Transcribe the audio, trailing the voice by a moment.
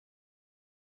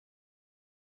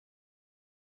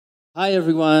Hi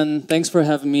everyone, thanks for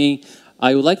having me.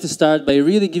 I would like to start by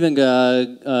really giving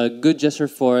a good gesture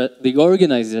for the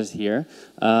organizers here.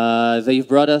 They've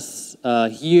brought us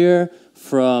here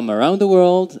from around the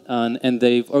world and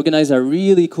they've organized a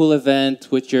really cool event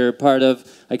which you're part of.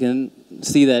 I can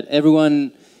see that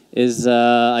everyone is,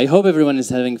 I hope everyone is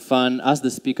having fun. As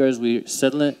the speakers, we're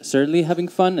certainly having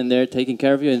fun and they're taking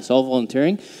care of you and it's all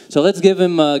volunteering. So let's give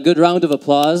them a good round of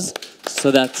applause so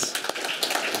that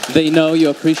they know you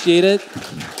appreciate it.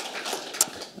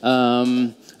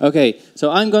 Okay, so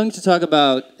I'm going to talk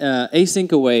about Async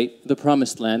Await, the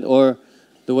Promised Land, or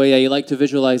the way I like to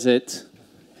visualize it.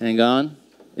 Hang on,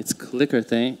 it's clicker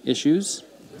thing issues.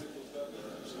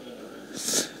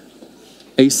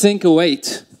 Async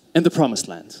Await and the Promised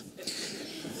Land.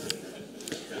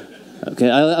 Okay,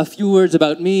 a few words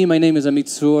about me. My name is Amit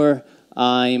Zur.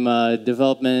 I'm a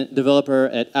developer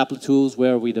at Apple Tools,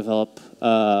 where we develop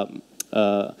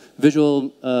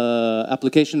application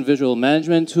visual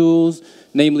management tools,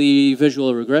 namely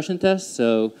visual regression tests.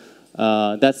 So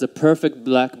that's the perfect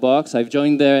black box. I've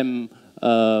joined them.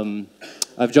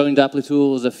 I've joined Apple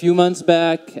Tools a few months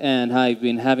back, and I've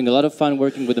been having a lot of fun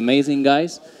working with amazing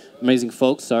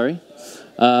folks. Sorry,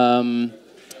 and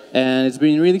it's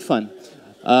been really fun.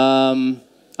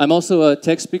 I'm also a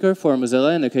tech speaker for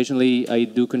Mozilla, and occasionally I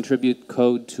do contribute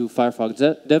code to Firefox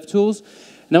DevTools.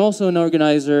 And I'm also an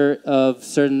organizer of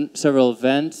several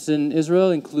events in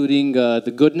Israel, including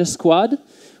the Goodness Squad,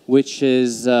 which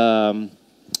is a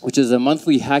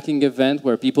monthly hacking event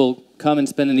where people come and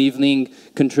spend an evening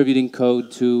contributing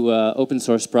code to open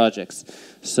source projects.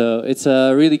 So it's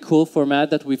a really cool format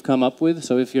that we've come up with.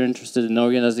 So if you're interested in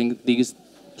organizing these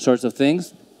sorts of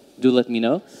things, do let me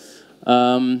know.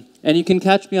 And you can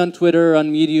catch me on Twitter,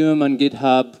 on Medium, on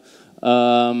GitHub.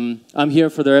 I'm here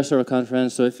for the rest of our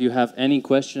conference, so if you have any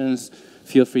questions,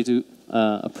 feel free to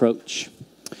approach.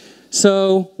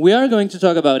 So we are going to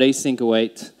talk about Async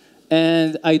Await,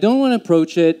 and I don't want to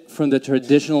approach it from the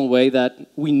traditional way that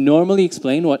we normally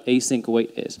explain what Async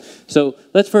Await is. So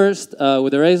let's first,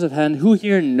 with a raise of hand, who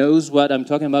here knows what I'm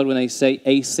talking about when I say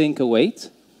Async Await?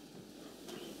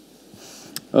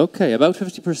 Okay, about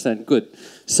 50%, good.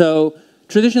 So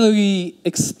traditionally, we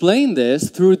explain this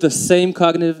through the same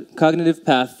cognitive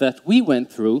path that we went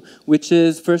through, which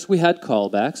is first we had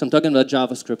callbacks. I'm talking about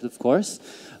JavaScript, of course.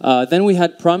 Then we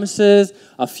had promises.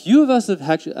 A few of us have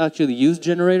actually used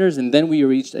generators, and then we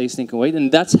reached Async Await, and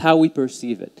that's how we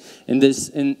perceive it. In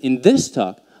this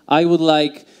talk, I would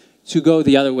like to go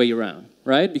the other way around,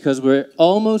 right? Because we're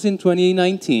almost in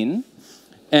 2019,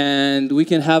 and we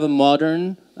can have a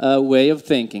modern way of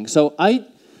thinking. So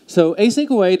Async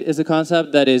Await is a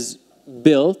concept that is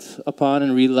built upon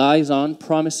and relies on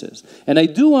promises. And I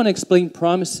do want to explain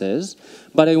promises,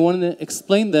 but I want to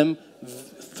explain them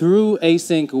through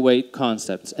Async Await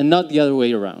concepts and not the other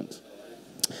way around.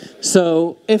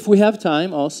 So if we have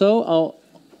time also, I'll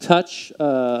touch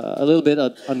a little bit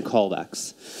on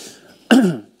callbacks.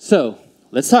 So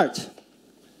let's start.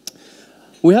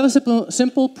 We have a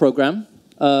simple program.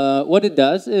 What it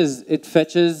does is it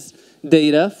fetches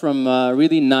data from a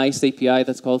really nice API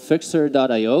that's called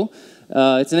testerzy.pl.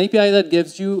 It's an API that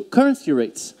gives you currency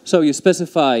rates. So you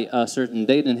specify a certain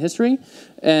date in history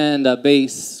and a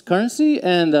base currency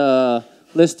and a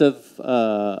list of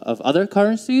other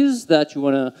currencies that you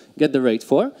want to get the rate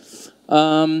for.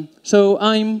 So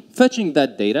I'm fetching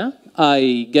that data.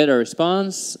 I get a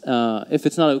response. If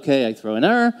it's not okay, I throw an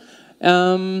error.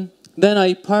 Then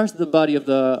I parse the body of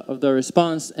the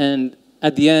response, and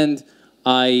at the end,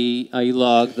 I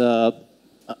log the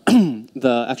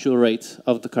actual rate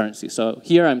of the currency. So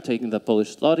here I'm taking the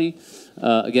Polish zloty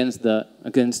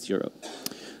against euro.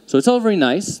 So it's all very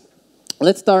nice.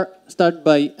 Let's start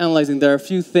by analyzing. There are a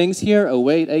few things here.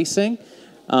 Await, async.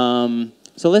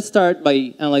 So let's start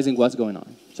by analyzing what's going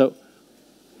on. So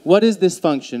what is this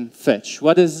function fetch?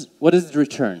 What is the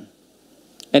return?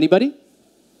 Anybody?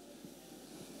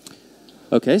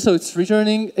 Okay, so it's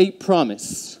returning a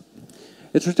promise.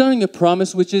 It's returning a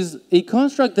promise, which is a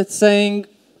construct that's saying,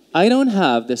 I don't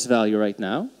have this value right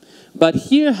now, but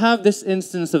here have this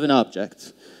instance of an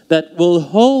object that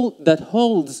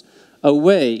holds a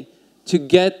way to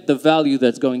get the value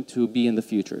that's going to be in the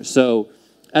future. So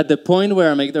at the point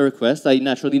where I make the request, I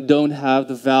naturally don't have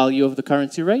the value of the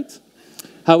currency rate.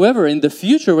 However, in the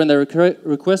future, when the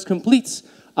request completes,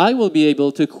 I will be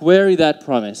able to query that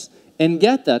promise and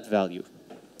get that value.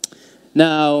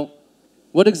 Now,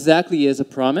 what exactly is a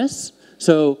promise?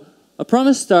 So a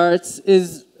promise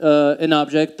is an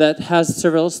object that has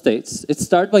several states. It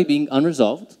starts by being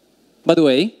unresolved. By the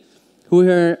way, who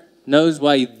here knows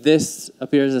why this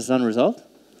appears as unresolved?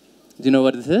 Do you know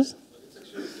what it is?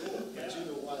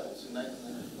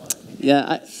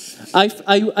 Yeah,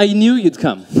 I knew you'd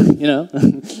come, you know.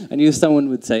 I knew someone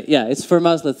would say, yeah, it's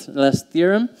Fermat's last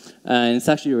theorem, and it's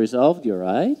actually resolved, you're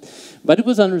right. But it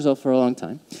was unresolved for a long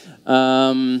time.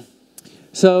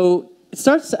 So it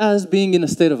starts as being in a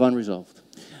state of unresolved.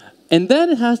 And then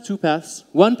it has two paths.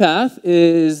 One path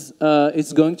is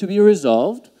it's going to be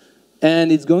resolved,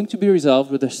 and it's going to be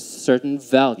resolved with a certain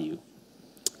value.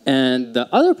 And the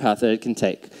other path that it can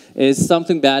take is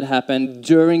something bad happened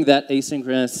during that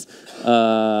asynchronous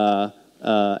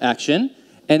action,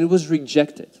 and it was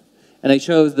rejected. And I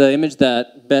chose the image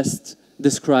that best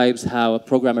describes how a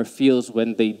programmer feels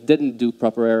when they didn't do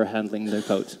proper error handling in their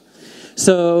code.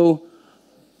 So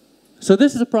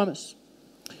this is a promise.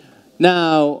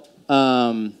 Now,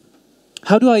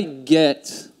 how do I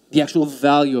get the actual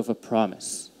value of a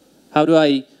promise? How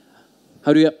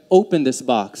do you open this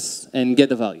box and get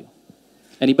the value?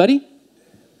 Anybody?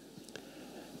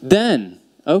 Then,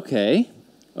 okay.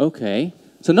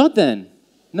 So not then,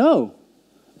 no.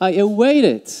 I await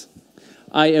it.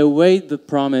 I await the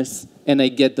promise and I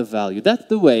get the value. That's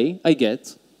the way I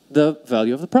get the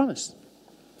value of the promise.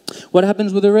 What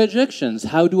happens with the rejections?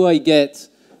 How do I get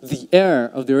the error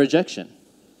of the rejection?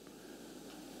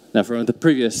 Now from the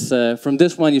previous, from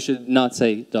this one you should not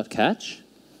say .catch.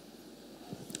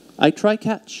 I try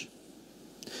catch.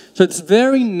 So it's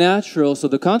very natural. So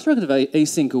the construct of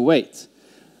async await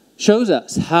shows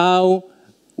us how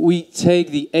we take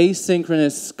the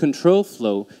asynchronous control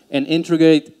flow and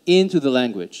integrate into the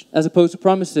language, as opposed to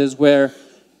promises where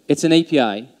it's an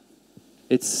API.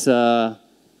 It's the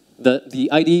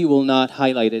IDE will not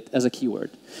highlight it as a keyword.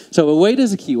 So await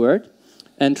is a keyword,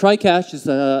 and try catch is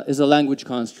a language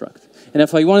construct. And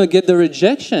if I want to get the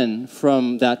rejection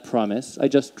from that promise, I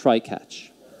just try catch.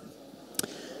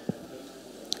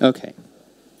 Okay.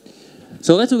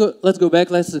 So let's go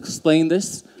back. Let's explain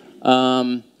this.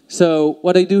 So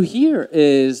what I do here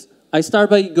is I start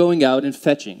by going out and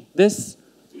fetching. This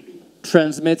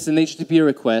transmits an HTTP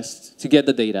request to get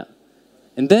the data.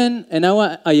 And now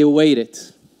I await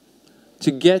it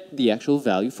to get the actual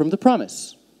value from the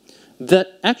promise.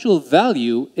 That actual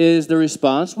value is the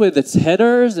response with its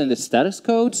headers and its status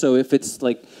code. So if it's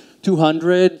like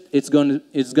 200,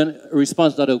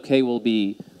 response.ok will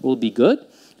be good.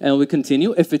 And we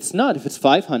continue. If it's not, if it's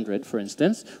 500, for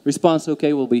instance, response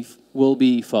OK will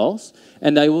be false,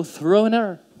 and I will throw an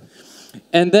error.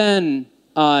 And then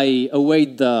I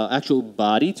await the actual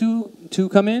body to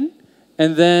come in,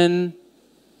 and then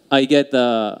I get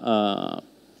the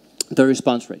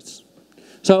response rates.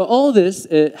 So all this,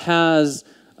 it has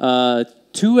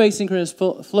two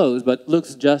asynchronous flows, but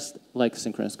looks just like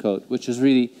synchronous code, which is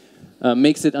really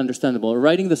makes it understandable.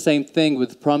 Writing the same thing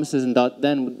with promises and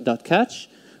 .catch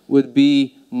would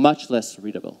be much less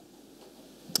readable.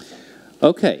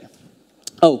 Okay.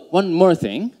 Oh, one more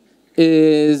thing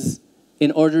is,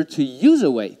 in order to use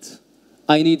await,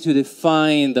 I need to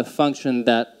define the function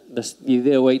that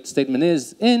the await statement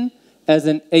is in as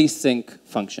an async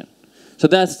function. So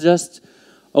that's just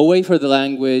a way for the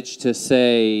language to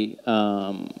say,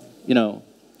 you know,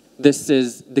 this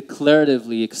is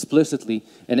declaratively, explicitly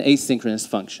an asynchronous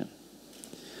function.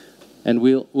 And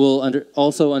we'll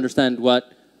also understand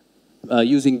what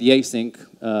using the async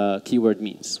keyword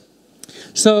means.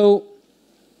 So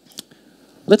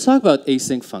let's talk about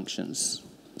async functions.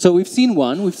 So we've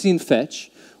seen fetch,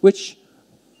 which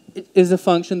is a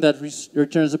function that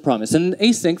returns a promise. And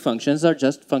async functions are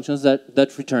just functions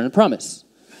that return a promise.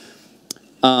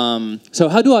 So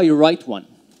how do I write one?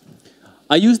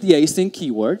 I use the async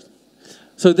keyword.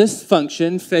 So this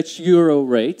function, fetch euro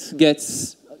rate,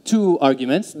 gets two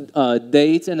arguments,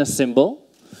 date and a symbol,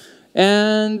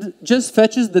 and just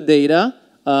fetches the data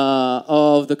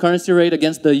of the currency rate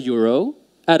against the euro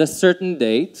at a certain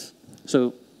date.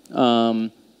 So,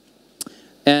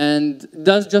 and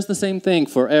does just the same thing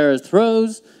for errors,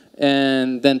 throws,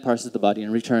 and then parses the body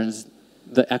and returns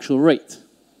the actual rate.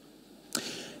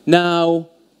 Now,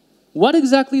 what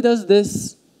exactly does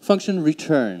this function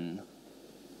return?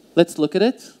 Let's look at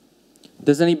it.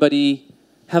 Does anybody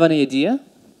have any idea?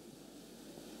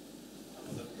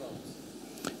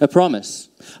 A promise.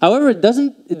 However, it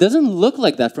doesn't look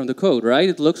like that from the code, right?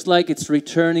 It looks like it's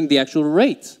returning the actual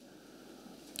rate,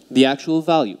 the actual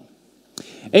value.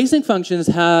 Async functions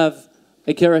have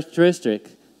a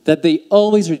characteristic that they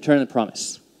always return a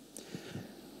promise.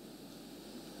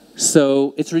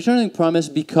 So it's returning promise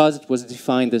because it was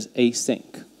defined as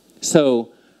async.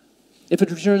 So if it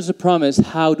returns a promise,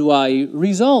 how do I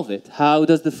resolve it? How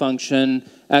does the function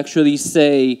actually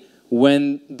say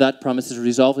when that promise is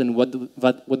resolved and what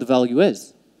the value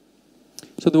is?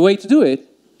 So the way to do it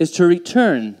is to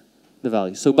return the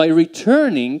value. So by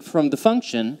returning from the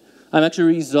function, I'm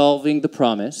actually resolving the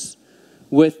promise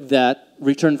with that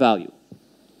return value.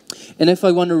 And if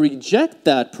I want to reject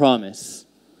that promise,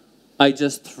 I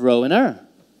just throw an error.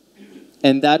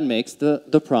 And that makes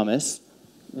the promise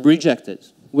rejected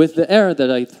with the error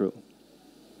that I threw.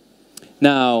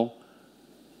 Now,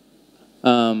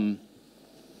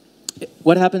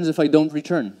 what happens if I don't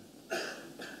return?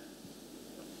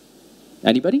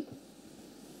 Anybody?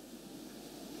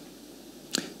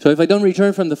 So if I don't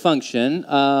return from the function,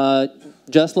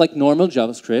 just like normal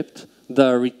JavaScript,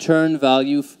 the return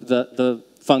value, the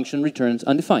function returns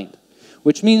undefined,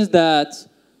 which means that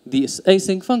the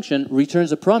async function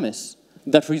returns a promise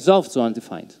that resolves to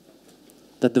undefined,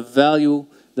 that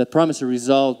the promise is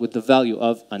resolved with the value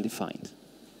of undefined.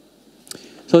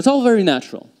 So it's all very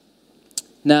natural.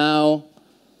 Now,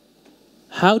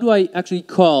 how do I actually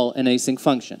call an async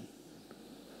function?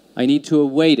 I need to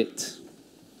await it.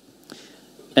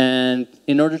 And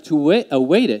in order to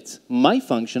await it, my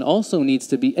function also needs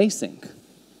to be async.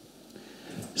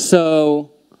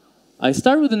 So I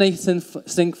start with an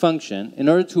async function. In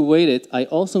order to await it, I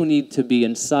also need to be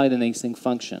inside an async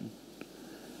function.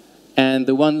 And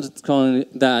the one that's calling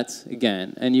that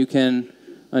again. And you can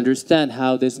understand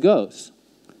how this goes.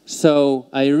 So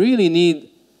I really need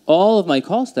all of my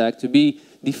call stack to be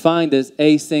defined as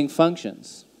async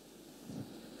functions.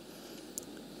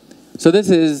 So this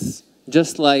is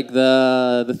just like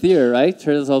the theory, right?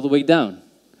 Turtles all the way down.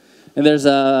 And there's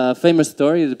a famous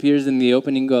story that appears in the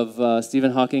opening of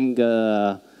Stephen Hawking,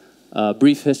 A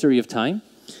Brief History of Time,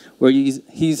 where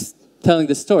he's telling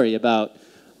the story about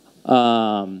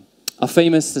a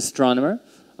famous astronomer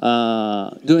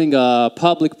doing a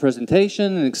public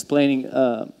presentation and explaining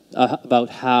about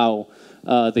how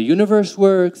the universe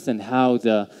works and how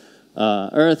the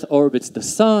Earth orbits the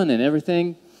sun and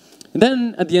everything. And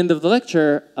then at the end of the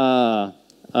lecture,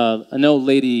 an old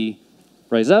lady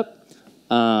rises up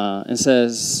and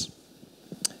says,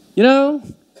 "You know,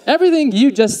 everything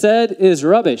you just said is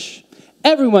rubbish.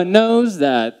 Everyone knows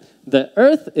that the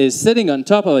Earth is sitting on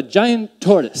top of a giant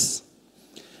tortoise."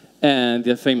 And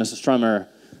the famous astronomer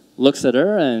looks at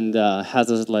her and has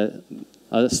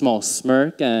a small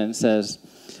smirk and says,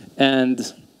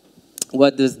 "And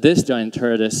what does this giant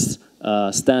tortoise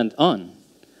stand on?"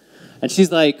 And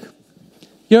she's like,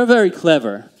 "You're very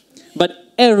clever, but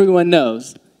everyone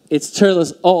knows it's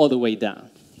turtles all the way down."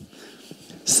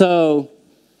 So,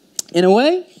 in a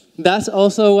way, that's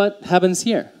also what happens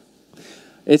here.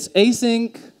 It's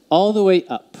async all the way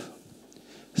up.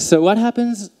 So what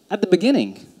happens at the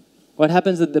beginning? What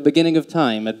happens at the beginning of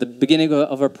time, at the beginning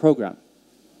of our program?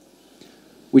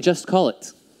 We just call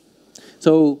it.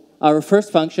 So our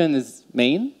first function is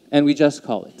main, and we just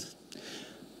call it.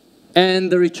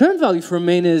 And the return value for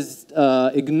main is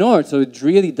ignored, so it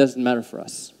really doesn't matter for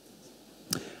us.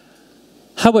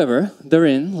 However,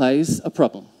 therein lies a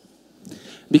problem.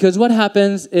 Because what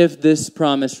happens if this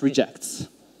promise rejects?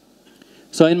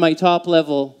 So in my top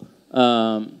level,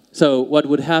 so what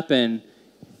would happen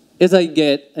is I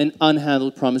get an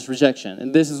unhandled promise rejection.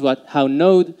 And this is how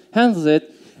Node handles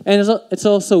it. And it's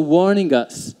also warning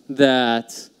us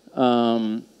that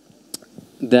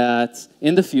that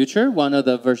in the future, one of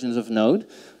the versions of Node,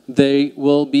 they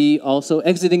will be also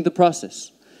exiting the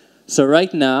process. So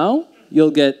right now,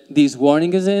 you'll get these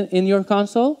warnings in your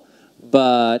console,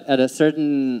 but at a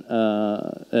certain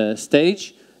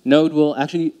stage, Node will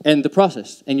actually end the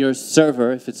process, and your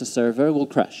server, if it's a server, will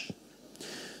crash.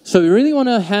 So you really want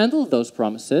to handle those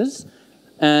promises,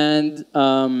 and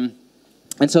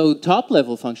so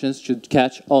top-level functions should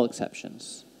catch all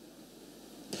exceptions.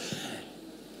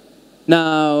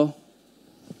 Now,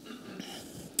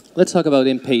 let's talk about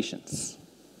impatience.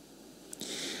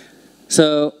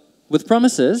 So, with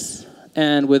promises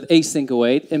and with async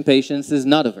await, impatience is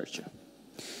not a virtue.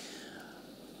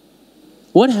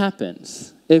 What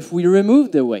happens if we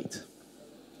remove the await?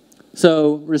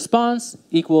 So, response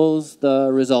equals the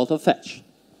result of fetch.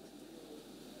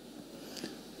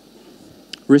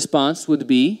 Response would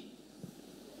be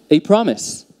a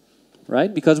promise,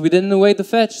 right? Because we didn't await the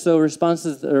fetch, so response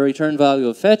is the return value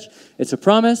of fetch. It's a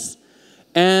promise.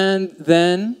 And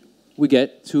then we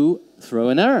get to throw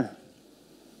an error.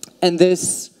 And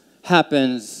this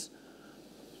happens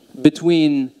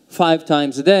between 5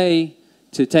 times a day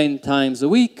to 10 times a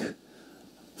week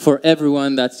for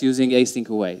everyone that's using async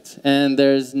await. And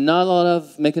there's not a lot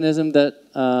of mechanism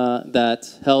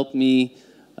that help me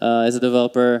as a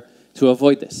developer to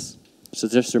avoid this. So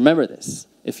just remember this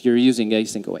if you're using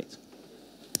async await.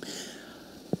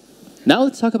 Now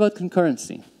let's talk about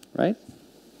concurrency, right?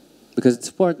 Because it's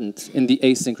important in the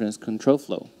asynchronous control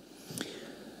flow.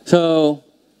 So,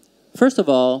 first of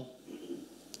all,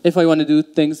 if I want to do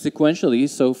things sequentially,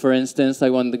 so for instance, I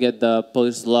want to get the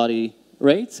Polish zloty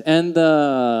rate and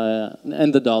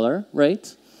the dollar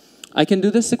rate, I can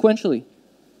do this sequentially.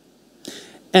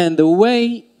 And the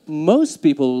way most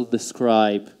people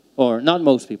describe, or not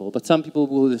most people, but some people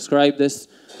will describe this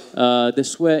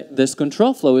this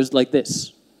control flow is like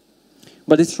this.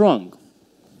 But it's wrong.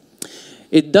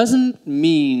 It doesn't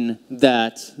mean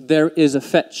that there is a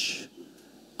fetch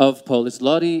of Polish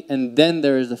zloty, and then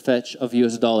there is a fetch of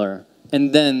US dollar,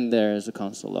 and then there is a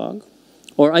console log.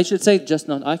 Or I should say, just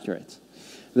not accurate.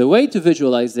 The way to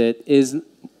visualize it is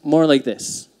more like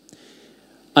this.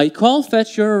 I call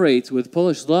fetch your rate with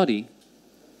Polish zloty,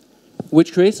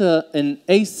 which creates an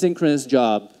asynchronous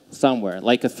job somewhere,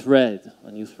 like a thread,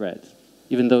 a new thread,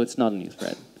 even though it's not a new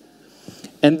thread.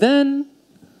 And then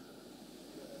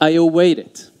I await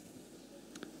it.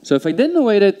 So if I didn't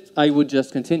await it, I would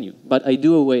just continue, but I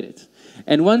do await it.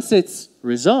 And once it's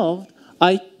resolved,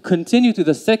 I continue to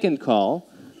the second call,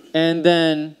 and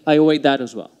then I await that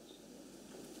as well.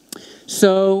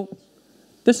 So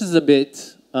this is a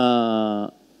bit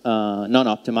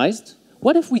non-optimized.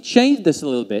 What if we change this a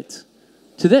little bit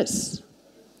to this?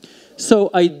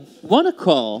 So I want to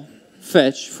call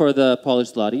fetch for the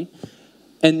Polish zloty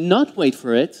and not wait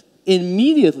for it,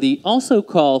 immediately also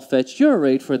call fetch your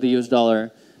rate for the US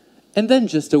dollar, and then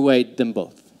just await them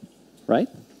both, right?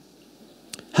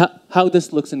 How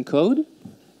this looks in code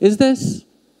is this.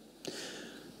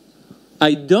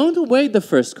 I don't await the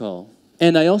first call,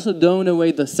 and I also don't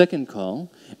await the second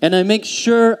call, and I make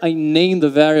sure I name the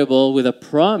variable with a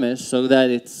promise so that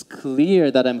it's clear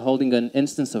that I'm holding an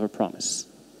instance of a promise.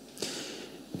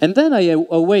 And then I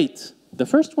await the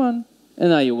first one,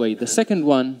 and I await the second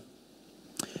one.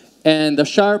 And the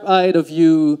sharp-eyed of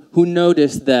you who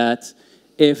noticed that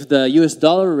if the US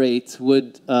dollar rate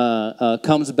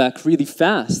comes back really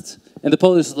fast, and the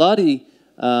Polish zloty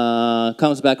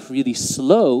comes back really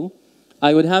slow,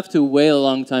 I would have to wait a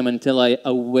long time until I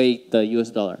await the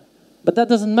US dollar. But that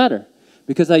doesn't matter,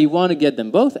 because I want to get them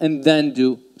both and then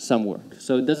do some work.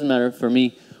 So it doesn't matter for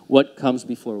me what comes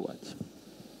before what.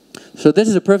 So this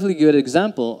is a perfectly good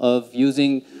example of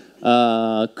using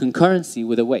concurrency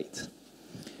with await.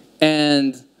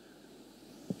 And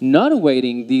not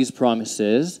awaiting these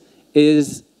promises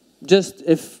is just,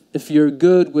 if you're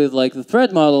good with like the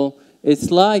thread model, it's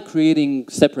like creating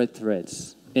separate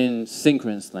threads in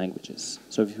synchronous languages.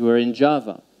 So if you were in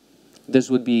Java, this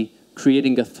would be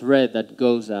creating a thread that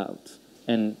goes out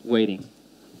and waiting.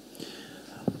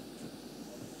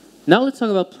 Now let's talk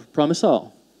about promise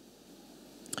all.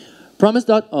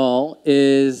 Promise.all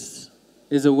is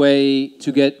a way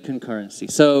to get concurrency.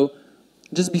 So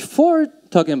just before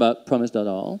talking about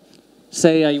promise.all,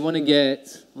 say I want to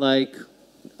get like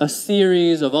a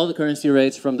series of all the currency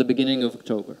rates from the beginning of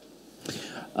October.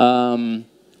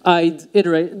 I'd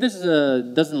iterate, this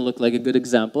doesn't look like a good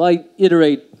example. I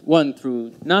iterate 1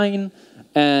 through 9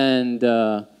 and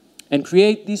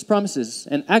create these promises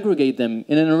and aggregate them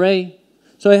in an array.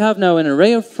 So I have now an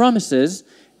array of promises,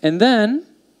 and then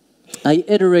I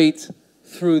iterate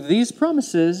through these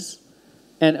promises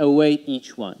and await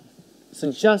each one.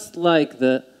 So just like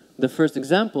the first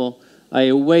example, I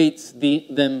await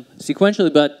them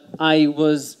sequentially, but I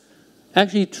was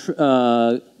actually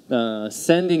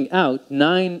sending out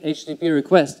 9 HTTP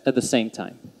requests at the same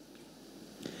time.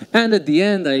 And at the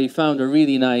end, I found a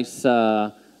really nice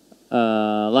library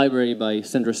by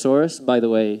Sindrosaurus. By the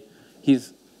way,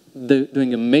 he's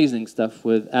doing amazing stuff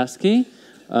with ASCII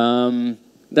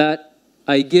that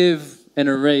I give an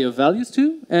array of values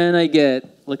to, and I get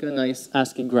like a nice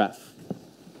ASCII graph.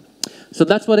 So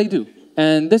that's what I do.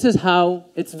 And this is how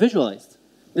it's visualized.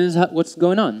 This is what's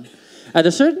going on. At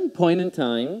a certain point in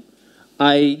time,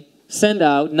 I send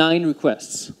out 9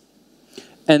 requests.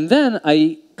 And then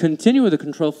I continue with the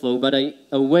control flow, but I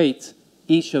await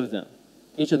each of them,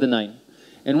 each of the 9.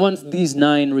 And once these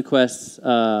 9 requests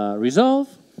resolve,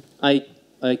 I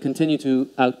continue to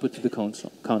output to the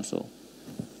console.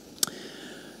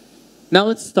 Now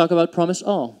let's talk about promise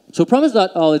all. So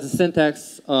promise.all is a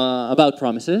syntax about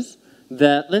promises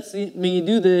that lets me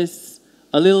do this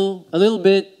a little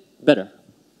bit better.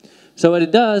 So what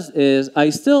it does is I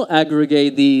still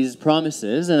aggregate these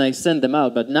promises and I send them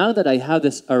out, but now that I have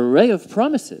this array of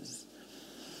promises,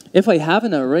 if I have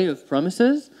an array of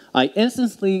promises, I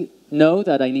instantly know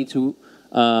that I need to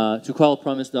call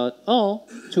promise.all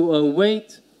to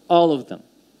await all of them.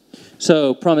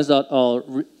 So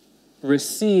promise.all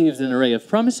receives an array of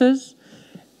promises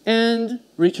and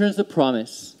returns the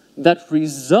promise that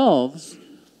resolves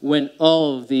when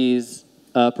all of these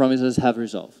promises have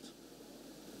resolved.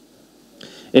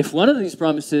 If one of these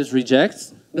promises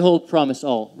rejects, the whole promise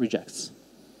all rejects.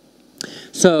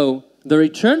 So the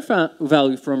return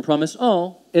value from promise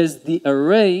all is the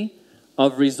array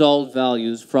of resolved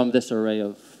values from this array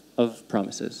of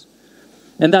promises.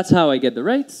 And that's how I get the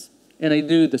rates, and I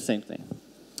do the same thing.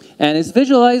 And it's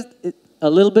visualized a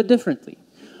little bit differently.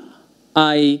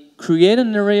 I create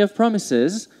an array of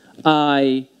promises,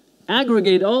 I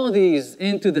aggregate all of these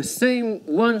into the same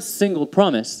one single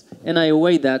promise, and I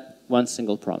await that one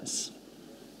single promise.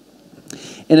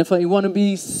 And if I want to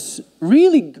be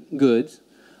really good,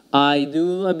 I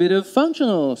do a bit of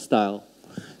functional style.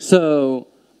 So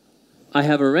I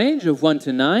have a range of 1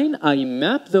 to 9. I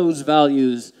map those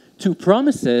values to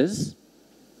promises,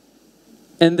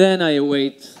 and then I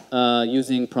await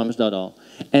using promise.all.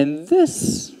 And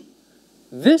this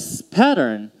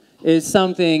pattern is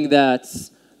something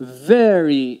that's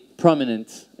very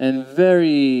prominent and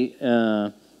very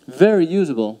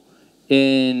usable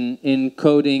in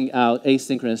coding out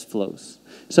asynchronous flows.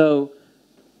 So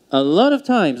a lot of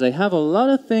times I have a lot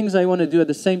of things I want to do at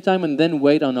the same time and then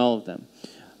wait on all of them.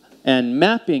 And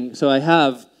mapping, so I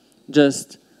have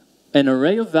just an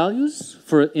array of values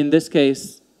for, in this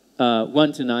case,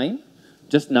 1 to 9,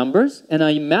 just numbers, and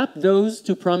I map those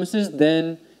to promises,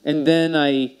 and then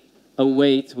I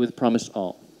await with promise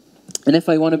all. And if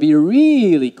I want to be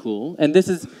really cool, and this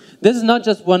is not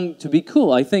just one to be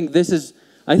cool. I think this is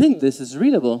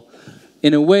readable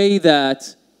in a way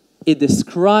that it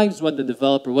describes what the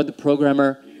developer, what the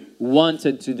programmer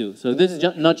wanted to do. So this is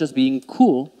not just being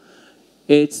cool,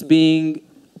 it's being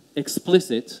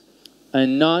explicit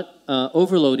and not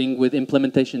overloading with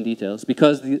implementation details,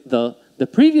 because the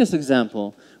previous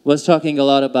example was talking a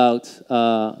lot about,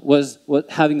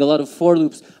 having a lot of for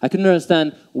loops. I couldn't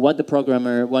understand what the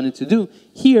programmer wanted to do.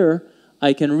 Here,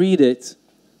 I can read it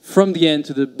from the end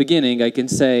to the beginning. I can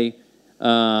say,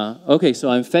 okay,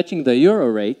 so I'm fetching the euro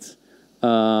rate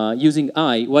using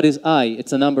I. What is I?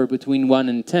 It's a number between 1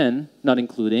 and 10, not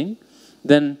including.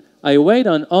 Then I wait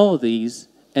on all of these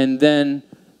and then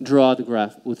draw the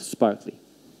graph with Sparkly.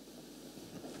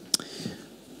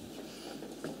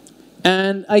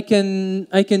 And I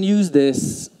can use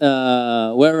this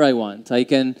wherever I want. I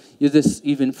can use this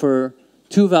even for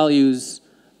 2 values.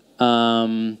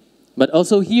 But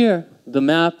also here, the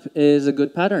map is a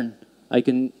good pattern. I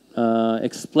can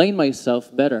explain myself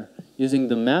better using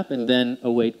the map and then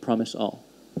await promise all.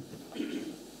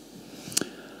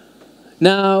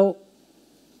 Now,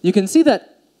 you can see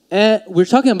that we're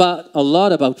talking about a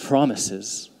lot about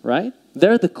promises, right?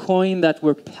 They're the coin that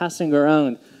we're passing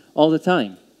around all the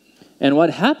time. And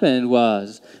what happened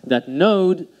was that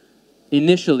Node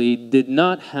initially did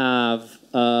not have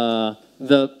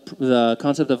the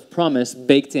concept of promise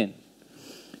baked in.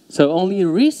 So only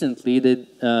recently did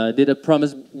a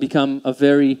promise become a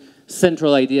very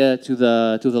central idea to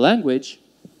the language.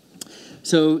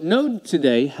 So Node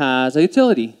today has a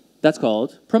utility that's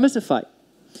called Promisify.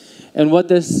 And what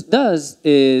this does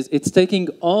is it's taking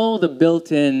all the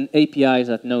built-in APIs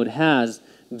that Node has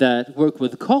that work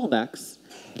with callbacks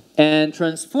and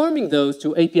transforming those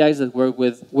to APIs that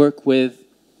work with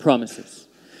promises.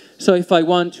 So if I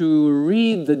want to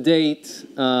read the date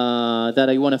that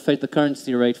I want to fetch the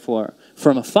currency rate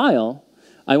from a file,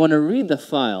 I want to read the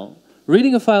file.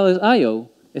 Reading a file is I/O.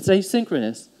 It's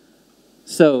asynchronous.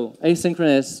 So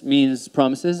asynchronous means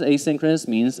promises. Asynchronous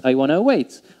means I want to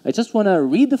await. I just want to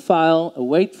read the file,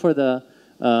 await for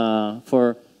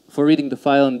reading the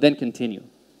file, and then continue.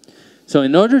 So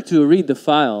in order to read the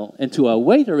file and to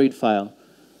await a read file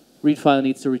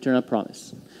needs to return a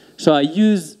promise. So I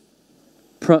use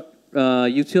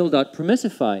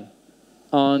util.promisify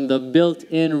on the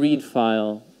built-in read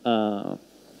file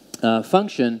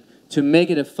function to make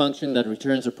it a function that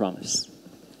returns a promise.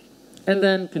 And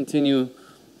then continue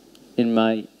in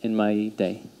my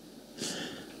day.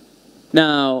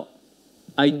 Now,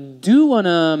 I do want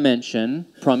to mention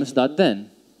promise.then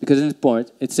because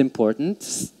it's important.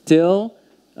 Still,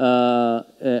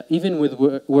 even with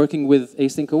working with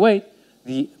async await,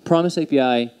 the promise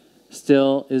API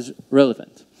still is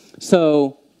relevant.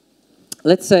 So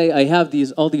let's say I have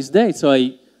all these dates. So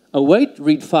I await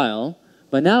read file,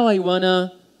 but now I want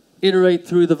to iterate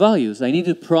through the values. I need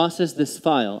to process this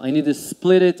file. I need to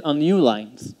split it on new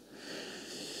lines.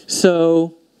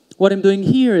 So what I'm doing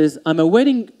here is I'm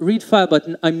awaiting read file, but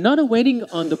I'm not awaiting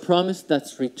on the promise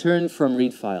that's returned from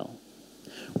read file.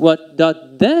 What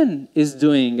 .then is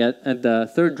doing at the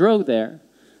third row there,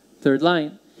 third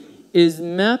line, is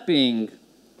mapping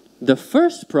the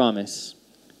first promise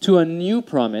to a new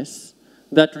promise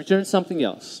that returns something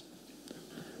else.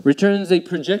 Returns a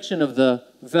projection of the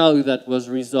value that was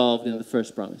resolved in the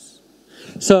first promise.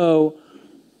 So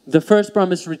the first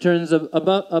promise returns a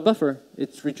buffer.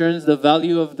 It returns the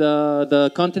value of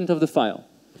the content of the file.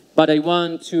 But I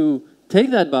want to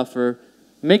take that buffer,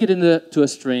 make it into a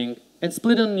string, and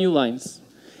split it on new lines,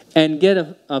 and get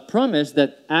a promise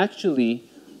that actually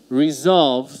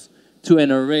resolves to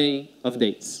an array of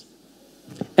dates.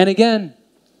 And again,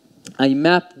 I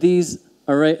map this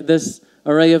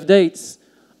array of dates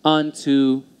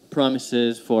onto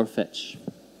promises for fetch.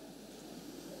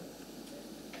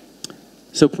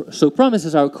 So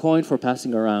promises are coined for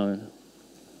passing around.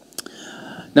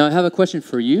 Now I have a question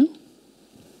for you.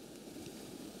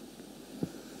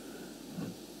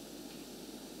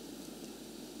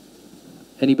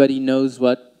 Anybody knows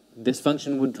what this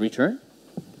function would return?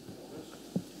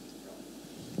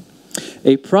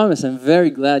 A promise, I'm very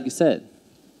glad you said.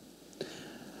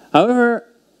 However,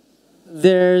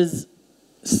 there's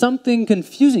something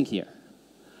confusing here.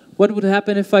 What would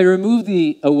happen if I remove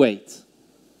the await?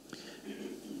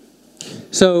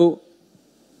 So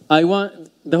the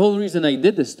whole reason I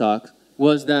did this talk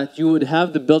was that you would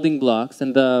have the building blocks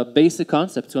and the basic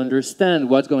concept to understand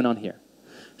what's going on here.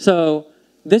 So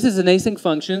this is an async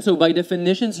function, so by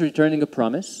definition it's returning a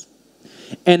promise.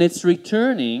 And it's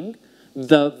returning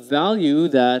the value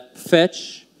that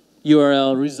fetch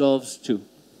URL resolves to.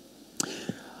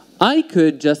 I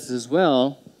could just as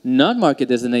well not mark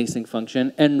it as an async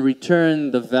function and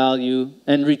return the value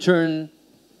and return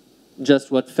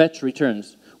just what fetch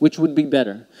returns, which would be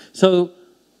better. So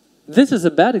this is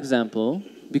a bad example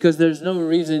because there's no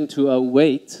reason to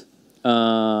await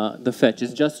the fetch.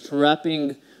 It's just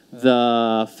wrapping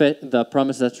the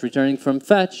promise that's returning from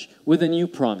fetch with a new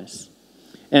promise.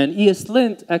 And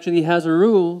ESLint actually has a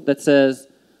rule that says,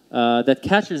 that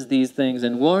catches these things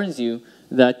and warns you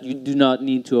that you do not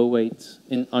need to await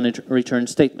on a return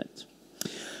statement.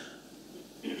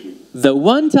 The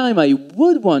one time I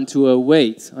would want to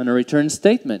await on a return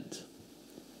statement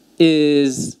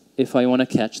is if I want to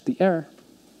catch the error.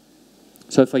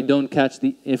 So if I don't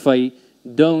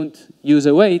use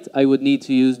await, I would need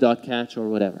to use .catch or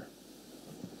whatever.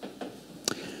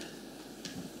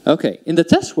 Okay, in the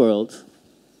test world,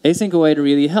 async await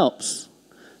really helps.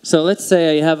 So let's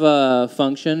say I have a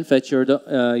function, fetch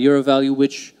your value,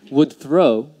 which would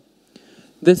throw.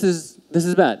 This is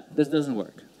bad. This doesn't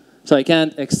work. So I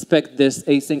can't expect this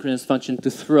asynchronous function to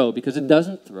throw because it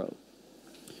doesn't throw.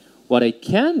 What I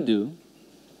can do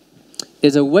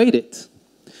is await it.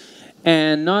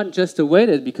 And not just await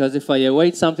it, because if I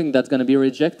await something that's going to be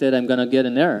rejected, I'm going to get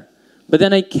an error. But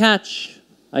then I catch.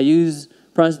 I use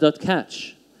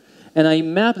promise.catch. And I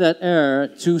map that error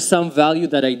to some value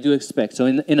that I do expect. So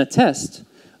in a test,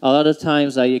 a lot of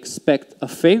times I expect a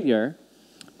failure.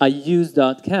 I use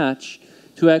 .catch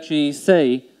to actually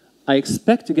say, I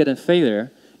expect to get a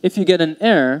failure. If you get an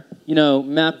error,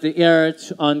 map the error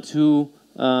onto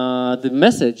the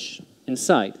message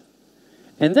inside.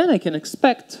 And then I can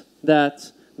expect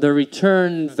that the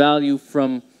return value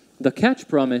from the catch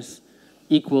promise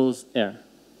equals error.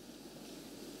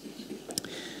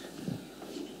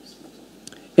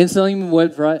 In Selenium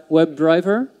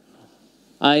WebDriver,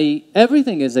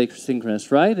 everything is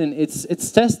asynchronous, right? And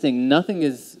it's testing. Nothing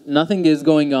is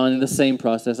going on in the same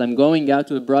process. I'm going out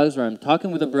to a browser. I'm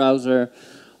talking with a browser.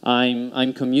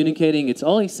 I'm communicating. It's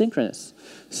all asynchronous.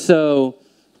 So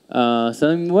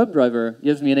Selenium WebDriver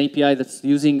gives me an API that's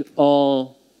using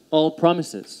all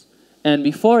promises. And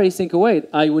before async await,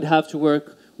 I would have to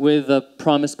work with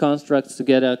promise constructs to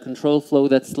get a control flow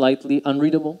that's slightly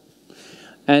unreadable.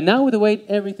 And now with await,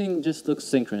 everything just looks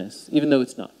synchronous, even though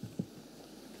it's not.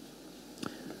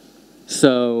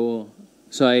 So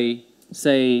I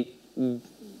say,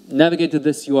 navigate to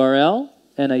this URL,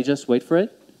 and I just wait for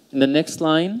it. In the next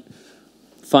line,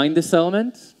 find this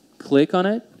element, click on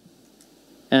it,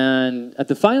 and at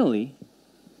the finally,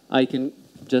 I can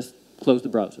just close the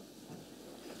browser.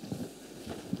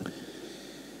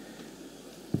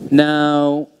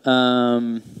 Now, how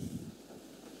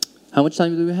much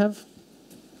time do we have?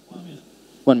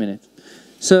 1 minute.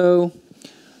 So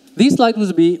these slides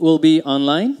will be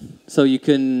online, so you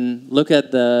can look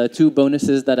at the two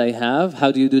bonuses that I have.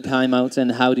 How do you do timeouts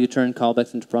and how do you turn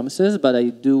callbacks into promises? But I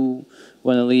do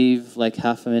want to leave like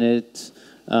half a minute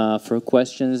for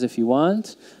questions if you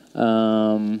want.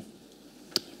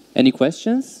 Any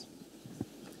questions?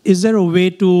 Is there a way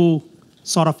to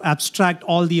sort of abstract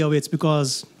all the awaits,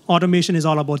 because automation is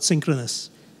all about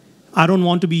synchronous? I don't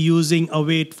want to be using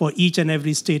await for each and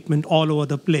every statement all over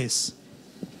the place.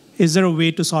 Is there a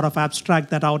way to sort of abstract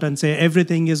that out and say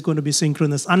everything is going to be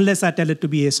synchronous unless I tell it to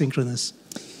be asynchronous?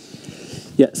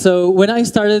 Yeah, so when I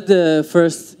started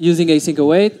first using async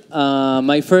await,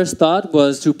 my first thought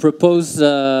was to propose,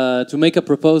 to make a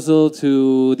proposal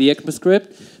to the ECMAScript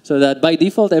so that by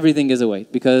default everything is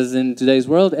await, because in today's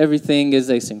world everything is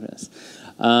asynchronous.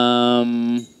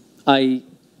 I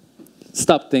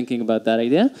stopped thinking about that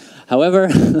idea. However,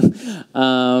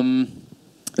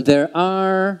 there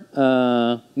are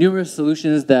numerous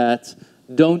solutions that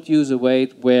don't use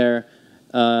await, where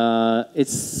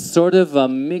it's sort of a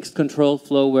mixed control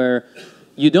flow where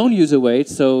you don't use await,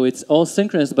 so it's all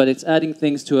synchronous, but it's adding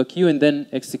things to a queue and then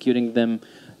executing them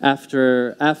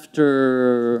after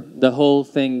the whole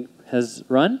thing has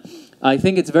run. I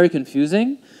think it's very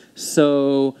confusing.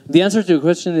 So the answer to your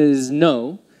question is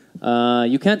no.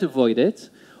 You can't avoid it.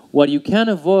 What you can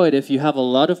avoid, if you have a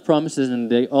lot of promises and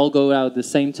they all go out at the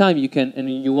same time, you can, and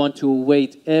you want to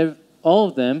await all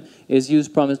of them, is use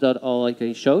promise.all like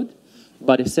I showed.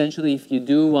 But essentially, if you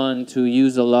do want to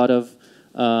use a lot of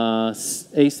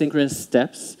asynchronous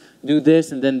steps, do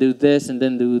this and then do this and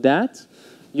then do that,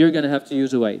 you're going to have to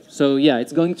use await. So yeah,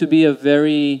 it's going to be a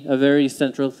very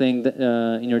central thing that,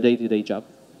 in your day-to-day job.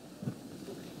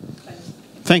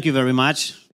 Thank you very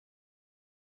much.